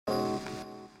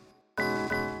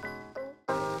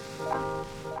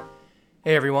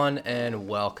Hey everyone, and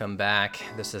welcome back.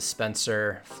 This is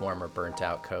Spencer, former burnt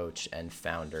out coach and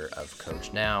founder of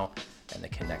Coach Now and the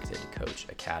Connected Coach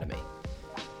Academy.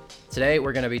 Today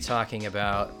we're going to be talking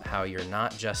about how you're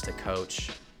not just a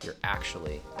coach, you're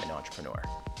actually an entrepreneur.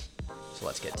 So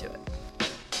let's get to it.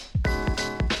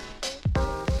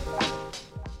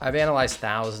 I've analyzed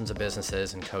thousands of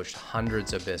businesses and coached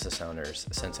hundreds of business owners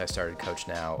since I started Coach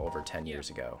Now over 10 years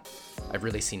ago. I've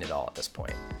really seen it all at this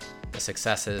point. The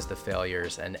successes, the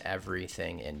failures, and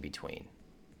everything in between.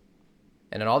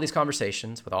 And in all these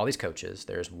conversations with all these coaches,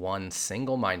 there's one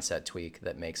single mindset tweak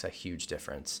that makes a huge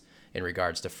difference in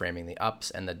regards to framing the ups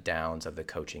and the downs of the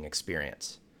coaching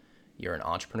experience. You're an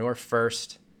entrepreneur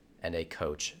first and a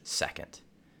coach second.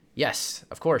 Yes,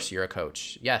 of course you're a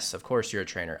coach. Yes, of course you're a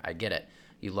trainer. I get it.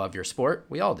 You love your sport.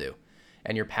 We all do.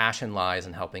 And your passion lies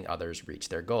in helping others reach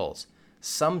their goals,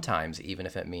 sometimes even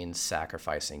if it means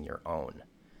sacrificing your own.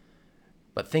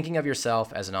 But thinking of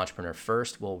yourself as an entrepreneur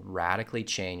first will radically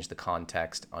change the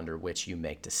context under which you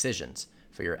make decisions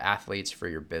for your athletes, for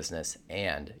your business,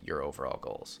 and your overall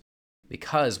goals.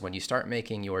 Because when you start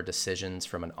making your decisions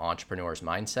from an entrepreneur's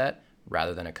mindset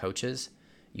rather than a coach's,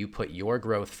 you put your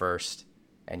growth first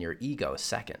and your ego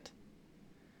second.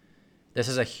 This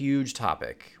is a huge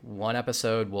topic. One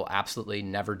episode will absolutely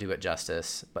never do it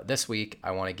justice, but this week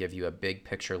I want to give you a big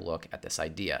picture look at this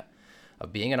idea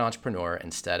of being an entrepreneur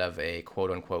instead of a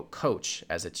quote-unquote coach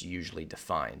as it's usually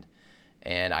defined.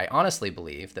 And I honestly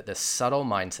believe that this subtle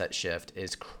mindset shift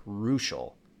is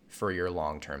crucial for your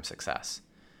long-term success.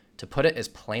 To put it as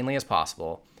plainly as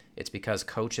possible, it's because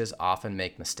coaches often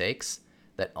make mistakes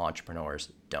that entrepreneurs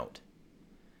don't.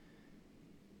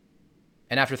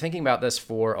 And after thinking about this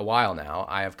for a while now,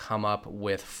 I have come up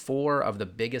with 4 of the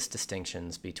biggest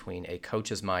distinctions between a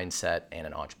coach's mindset and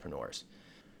an entrepreneur's.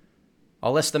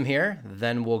 I'll list them here,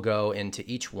 then we'll go into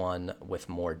each one with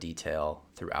more detail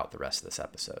throughout the rest of this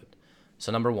episode.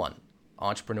 So number 1,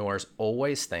 entrepreneurs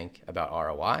always think about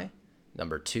ROI.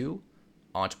 Number 2,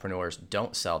 entrepreneurs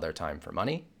don't sell their time for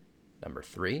money. Number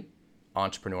 3,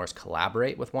 entrepreneurs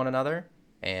collaborate with one another.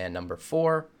 And number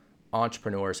 4,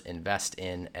 entrepreneurs invest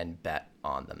in and bet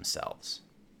on themselves.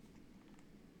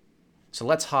 So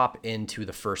let's hop into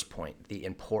the first point, the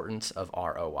importance of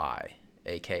ROI,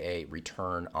 aka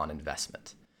return on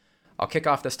investment. I'll kick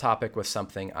off this topic with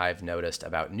something I've noticed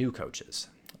about new coaches.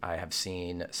 I have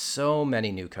seen so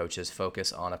many new coaches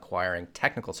focus on acquiring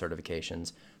technical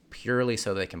certifications purely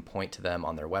so they can point to them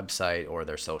on their website or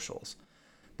their socials.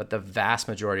 But the vast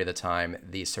majority of the time,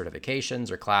 these certifications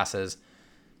or classes,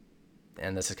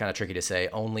 and this is kind of tricky to say,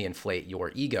 only inflate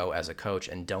your ego as a coach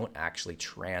and don't actually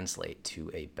translate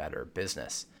to a better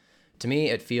business. To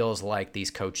me, it feels like these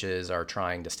coaches are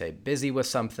trying to stay busy with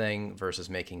something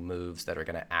versus making moves that are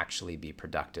going to actually be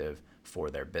productive for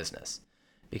their business.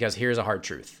 Because here's a hard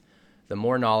truth. The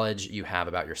more knowledge you have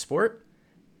about your sport,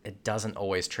 it doesn't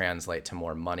always translate to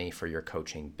more money for your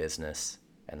coaching business,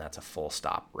 and that's a full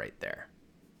stop right there.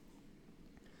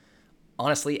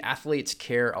 Honestly, athletes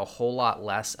care a whole lot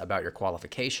less about your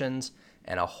qualifications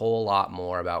and a whole lot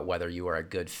more about whether you are a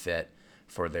good fit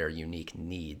for their unique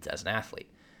needs as an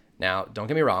athlete. Now, don't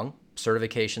get me wrong,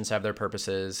 certifications have their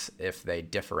purposes if they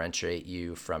differentiate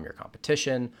you from your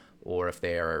competition or if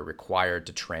they are required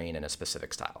to train in a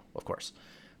specific style, of course.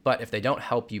 But if they don't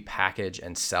help you package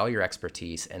and sell your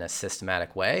expertise in a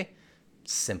systematic way,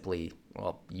 simply,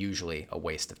 usually a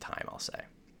waste of time, I'll say.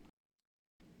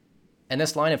 And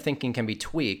this line of thinking can be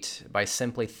tweaked by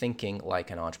simply thinking like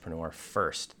an entrepreneur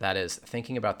first. That is,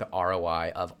 thinking about the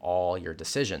ROI of all your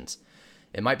decisions.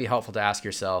 It might be helpful to ask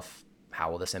yourself, how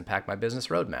will this impact my business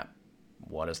roadmap?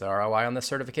 What is the ROI on this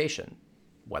certification?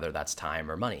 Whether that's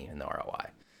time or money in the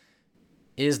ROI.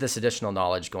 Is this additional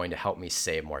knowledge going to help me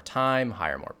save more time,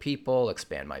 hire more people,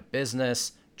 expand my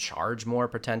business, charge more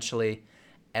potentially?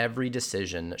 Every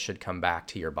decision should come back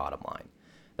to your bottom line.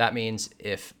 That means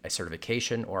if a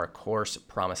certification or a course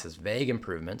promises vague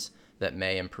improvements that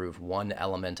may improve one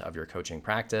element of your coaching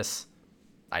practice,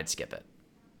 I'd skip it.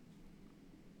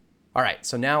 All right,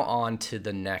 so now on to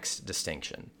the next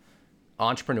distinction.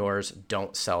 Entrepreneurs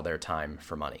don't sell their time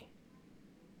for money.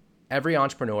 Every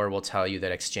entrepreneur will tell you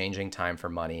that exchanging time for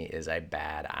money is a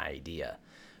bad idea.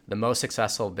 The most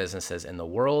successful businesses in the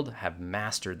world have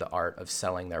mastered the art of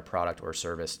selling their product or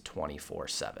service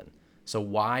 24/7. So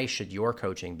why should your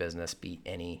coaching business be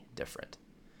any different?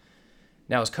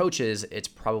 Now, as coaches, it's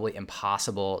probably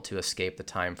impossible to escape the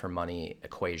time for money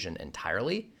equation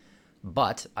entirely,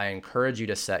 but I encourage you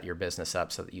to set your business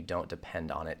up so that you don't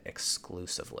depend on it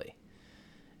exclusively.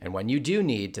 And when you do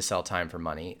need to sell time for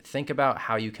money, think about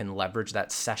how you can leverage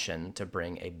that session to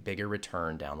bring a bigger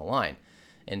return down the line.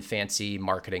 In fancy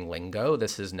marketing lingo,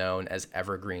 this is known as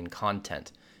evergreen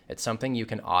content. It's something you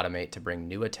can automate to bring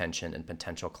new attention and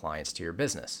potential clients to your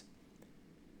business.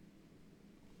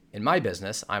 In my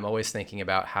business, I'm always thinking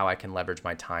about how I can leverage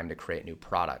my time to create new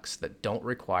products that don't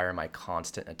require my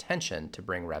constant attention to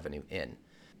bring revenue in.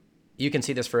 You can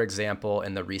see this, for example,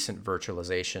 in the recent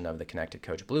virtualization of the Connected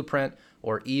Coach Blueprint,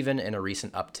 or even in a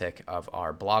recent uptick of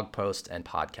our blog posts and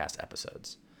podcast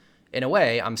episodes. In a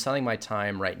way, I'm selling my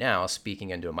time right now speaking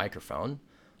into a microphone,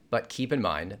 but keep in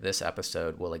mind, this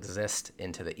episode will exist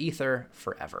into the ether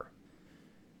forever.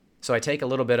 So I take a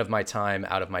little bit of my time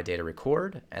out of my day to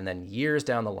record, and then years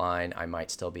down the line, I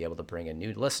might still be able to bring in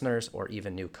new listeners or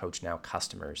even new Coach Now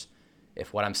customers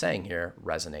if what I'm saying here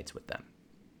resonates with them.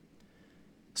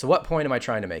 So what point am I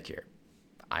trying to make here?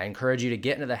 I encourage you to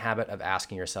get into the habit of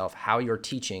asking yourself how your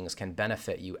teachings can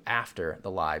benefit you after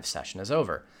the live session is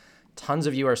over. Tons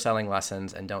of you are selling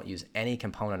lessons and don't use any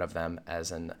component of them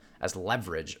as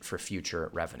leverage for future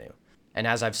revenue. And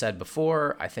as I've said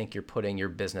before, I think you're putting your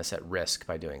business at risk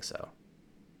by doing so.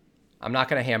 I'm not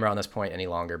going to hammer on this point any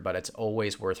longer, but it's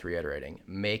always worth reiterating.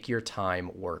 Make your time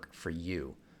work for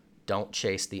you. Don't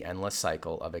chase the endless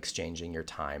cycle of exchanging your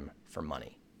time for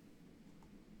money.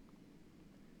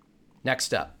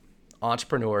 Next up,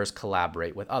 entrepreneurs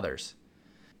collaborate with others.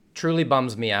 Truly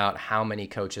bums me out how many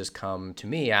coaches come to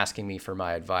me asking me for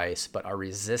my advice, but are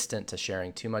resistant to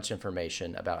sharing too much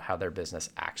information about how their business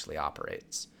actually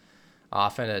operates.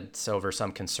 Often it's over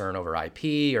some concern over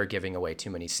IP or giving away too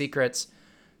many secrets.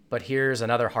 But here's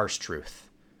another harsh truth.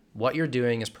 What you're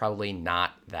doing is probably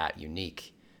not that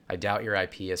unique. I doubt your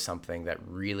IP is something that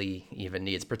really even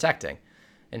needs protecting.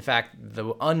 In fact,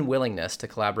 the unwillingness to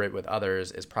collaborate with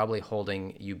others is probably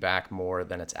holding you back more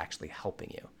than it's actually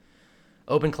helping you.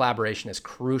 Open collaboration is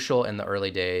crucial in the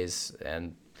early days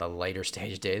and the later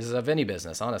stage days of any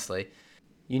business, honestly.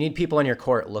 You need people in your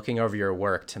court looking over your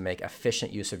work to make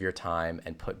efficient use of your time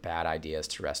and put bad ideas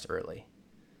to rest early.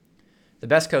 The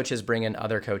best coaches bring in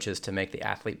other coaches to make the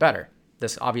athlete better.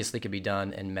 This obviously could be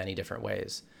done in many different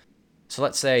ways. So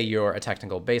let's say you're a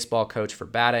technical baseball coach for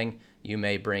batting. You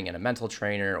may bring in a mental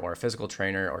trainer or a physical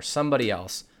trainer or somebody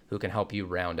else who can help you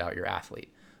round out your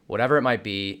athlete. Whatever it might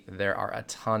be, there are a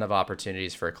ton of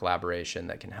opportunities for collaboration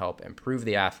that can help improve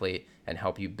the athlete and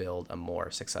help you build a more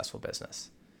successful business.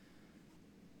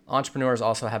 Entrepreneurs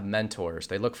also have mentors.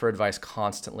 They look for advice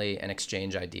constantly and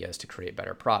exchange ideas to create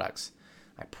better products.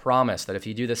 I promise that if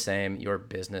you do the same, your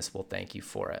business will thank you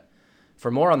for it. For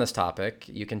more on this topic,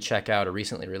 you can check out a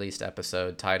recently released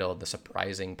episode titled The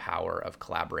Surprising Power of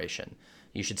Collaboration.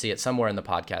 You should see it somewhere in the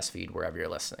podcast feed wherever you're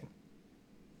listening.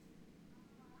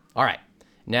 All right,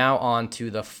 now on to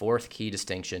the fourth key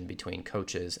distinction between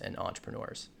coaches and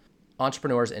entrepreneurs.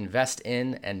 Entrepreneurs invest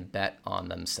in and bet on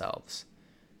themselves.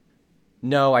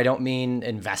 No, I don't mean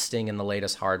investing in the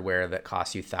latest hardware that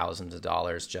costs you thousands of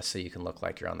dollars just so you can look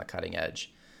like you're on the cutting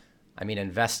edge. I mean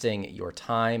investing your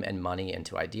time and money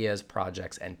into ideas,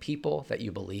 projects, and people that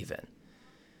you believe in.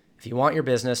 If you want your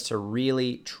business to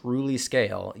really, truly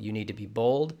scale, you need to be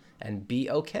bold and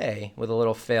be okay with a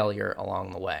little failure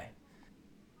along the way.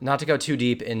 Not to go too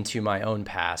deep into my own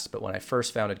past, but when I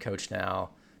first founded Coach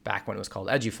Now, back when it was called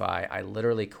Edufy, I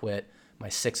literally quit my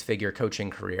 6-figure coaching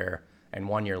career, and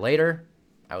 1 year later,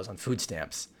 I was on food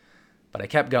stamps. But I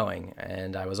kept going,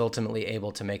 and I was ultimately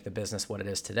able to make the business what it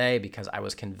is today because I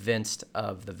was convinced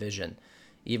of the vision.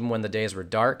 Even when the days were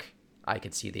dark, I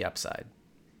could see the upside.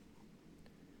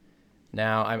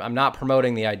 Now, I'm not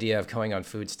promoting the idea of going on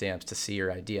food stamps to see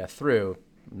your idea through.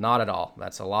 Not at all.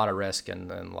 That's a lot of risk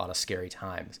and a lot of scary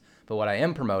times. But what I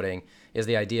am promoting is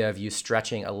the idea of you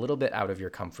stretching a little bit out of your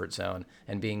comfort zone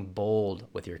and being bold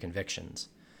with your convictions.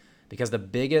 Because the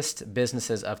biggest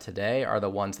businesses of today are the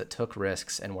ones that took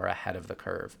risks and were ahead of the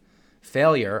curve.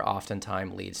 Failure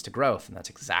oftentimes leads to growth, and that's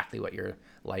exactly what you're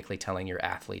likely telling your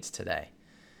athletes today.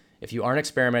 If you aren't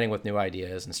experimenting with new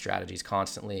ideas and strategies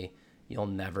constantly, you'll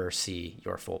never see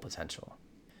your full potential.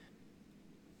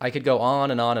 I could go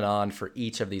on and on and on for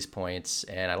each of these points,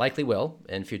 and I likely will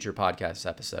in future podcast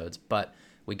episodes, but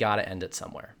we got to end it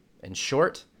somewhere. In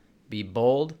short, be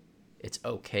bold. It's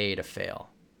okay to fail.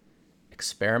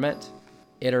 Experiment,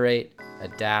 iterate,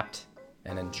 adapt,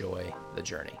 and enjoy the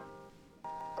journey.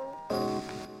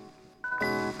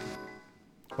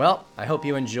 Well, I hope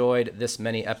you enjoyed this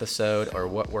mini episode, or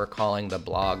what we're calling the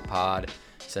blog pod,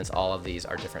 since all of these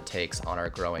are different takes on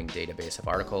our growing database of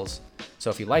articles.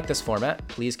 So if you like this format,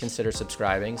 please consider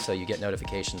subscribing so you get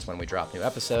notifications when we drop new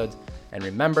episodes. And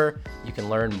remember, you can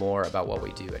learn more about what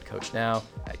we do at Coach Now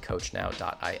at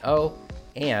coachnow.io,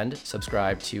 and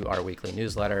subscribe to our weekly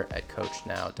newsletter at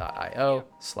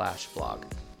coachnow.io/blog.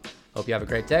 Hope you have a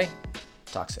great day.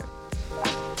 Talk soon.